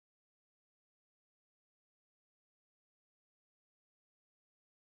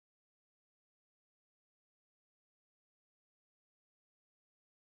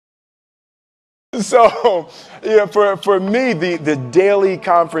So, yeah, for me, the daily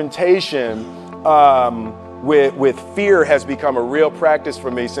confrontation with fear has become a real practice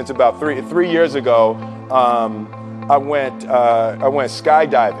for me since about three years ago. I went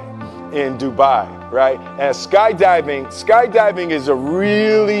skydiving in Dubai, right? And skydiving is a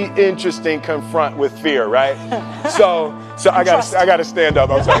really interesting confront with fear, right? So I gotta stand up.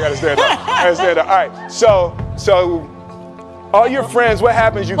 I'm sorry, I gotta stand up. All right. So all your friends, what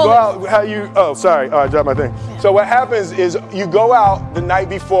happens? You go out. I dropped my thing. So what happens is you go out the night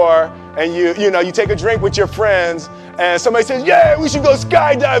before and you take a drink with your friends, and somebody says, "Yeah, we should go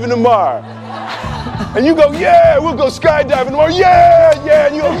skydiving tomorrow." And you go, "Yeah, we'll go skydiving tomorrow." Yeah, yeah.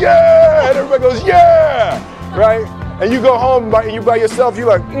 And you go, "Yeah," and everybody goes, "Yeah," right? And you go home you by yourself. You're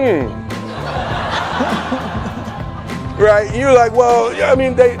like, right? You're like, well, I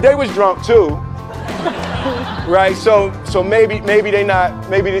mean, they was drunk too. Right, so maybe they not,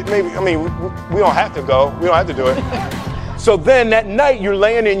 maybe, I mean, we don't have to go, we don't have to do it. So then that night you're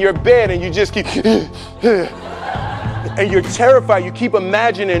laying in your bed and you just keep, and you're terrified. You keep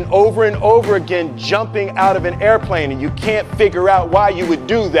imagining over and over again jumping out of an airplane, and you can't figure out why you would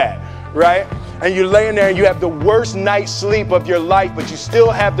do that, right? And you're laying there and you have the worst night's sleep of your life, but you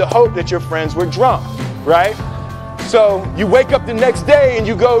still have the hope that your friends were drunk, right? So you wake up the next day and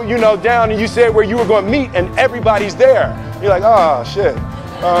you go, down and you said where you were going to meet and everybody's there. You're like, oh, shit.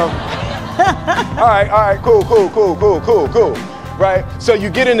 All right, cool, right? So you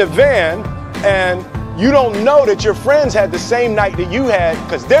get in the van and you don't know that your friends had the same night that you had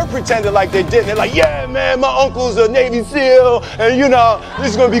because they're pretending like they didn't. They're like, yeah, man, my uncle's a Navy SEAL and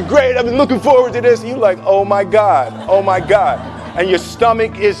this is going to be great. I've been looking forward to this. And you're like, oh my God. And your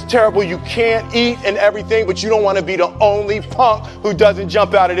stomach is terrible, you can't eat and everything, but you don't want to be the only punk who doesn't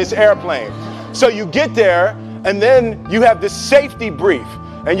jump out of this airplane. So you get there, and then you have this safety brief,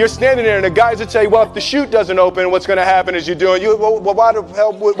 and you're standing there, and the guys will tell you, well, if the chute doesn't open, what's going to happen is why the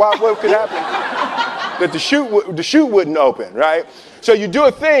hell, what could happen? That the chute wouldn't open, right? So you do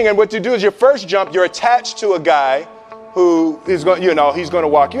a thing, and what you do is your first jump, you're attached to a guy who is going, he's going to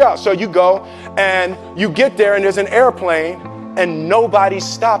walk you out. So you go, and you get there, and there's an airplane, and nobody's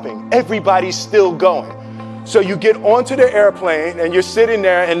stopping. Everybody's still going. So you get onto the airplane and you're sitting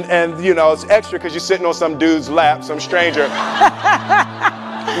there and it's extra because you're sitting on some dude's lap, some stranger.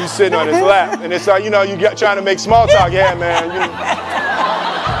 You're sitting on his lap and it's like, you get trying to make small talk. Yeah, man.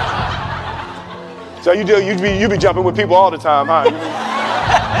 So you be jumping with people all the time, huh?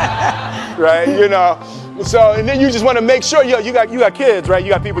 Right? So, and then you just want to make sure, you got kids, right? You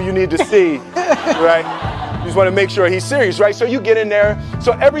got people you need to see, right? You just want to make sure he's serious, right? So you get in there,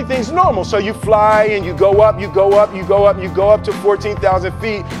 so everything's normal. So you fly and you go up to 14,000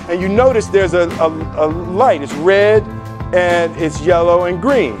 feet, and you notice there's a light. It's red and it's yellow and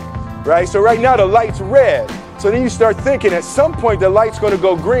green, right? So right now the light's red. So then you start thinking at some point the light's going to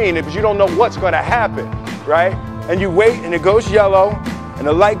go green, but you don't know what's going to happen, right? And you wait and it goes yellow, and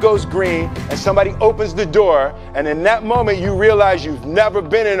the light goes green, and somebody opens the door, and in that moment you realize you've never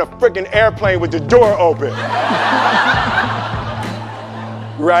been in a freaking airplane with the door open.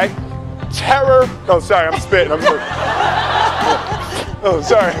 Right? Terror. Oh, sorry, I'm spitting. Oh,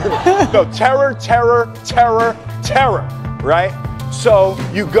 sorry. No, terror, right? So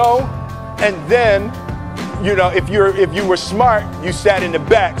you go, and then, if you were smart, you sat in the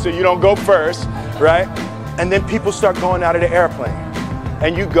back so you don't go first, right? And then people start going out of the airplane.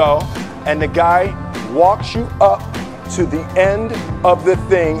 And you go, and the guy walks you up to the end of the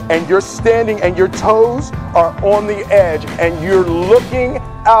thing, and you're standing, and your toes are on the edge, and you're looking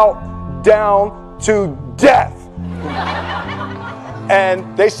out down to death. And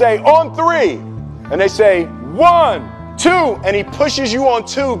they say, on 3. And they say, 1, 2. And he pushes you on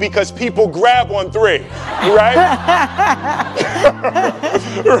 2 because people grab on 3, right?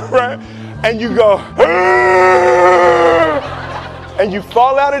 Right? And you go, and you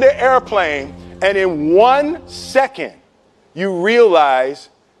fall out of the airplane, and in 1 second, you realize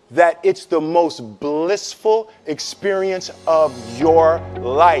that it's the most blissful experience of your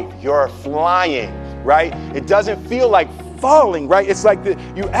life. You're flying, right? It doesn't feel like falling, right? It's like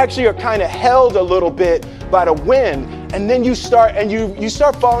you actually are kind of held a little bit by the wind, and then you start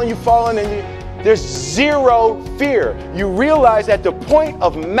falling, and there's zero fear. You realize that the point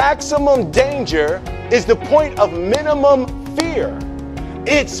of maximum danger is the point of minimum fear.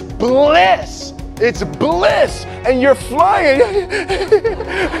 It's bliss. It's bliss. And you're flying.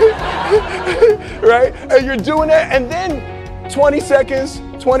 Right? And you're doing that. And then 20 seconds,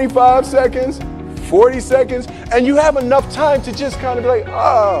 25 seconds, 40 seconds. And you have enough time to just kind of be like,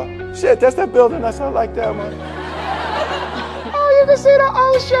 oh, shit, that's that building. That's not like that one. Oh, you can see the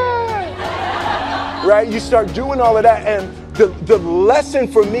ocean. right? You start doing all of that. And the lesson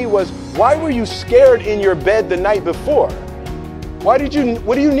for me was, why were you scared in your bed the night before? What do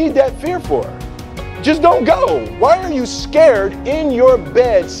you need that fear for? Just don't go. Why are you scared in your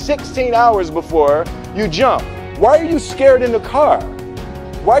bed 16 hours before you jump? Why are you scared in the car?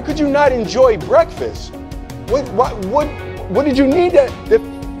 Why could you not enjoy breakfast? What did you need that? The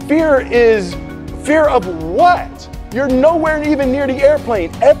fear is fear of what? You're nowhere even near the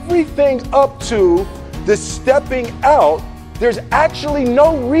airplane. Everything up to the stepping out, there's actually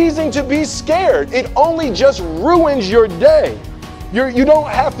no reason to be scared. It only just ruins your day. You don't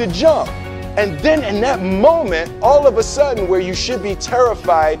have to jump. And then in that moment, all of a sudden, where you should be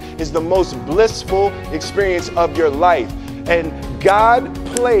terrified is the most blissful experience of your life. And God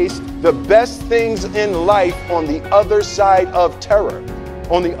placed the best things in life on the other side of terror.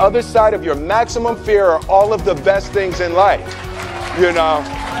 On the other side of your maximum fear are all of the best things in life, you know.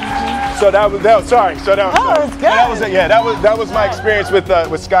 So that was good. Yeah, that was my experience with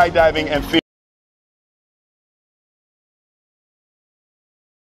skydiving and fear.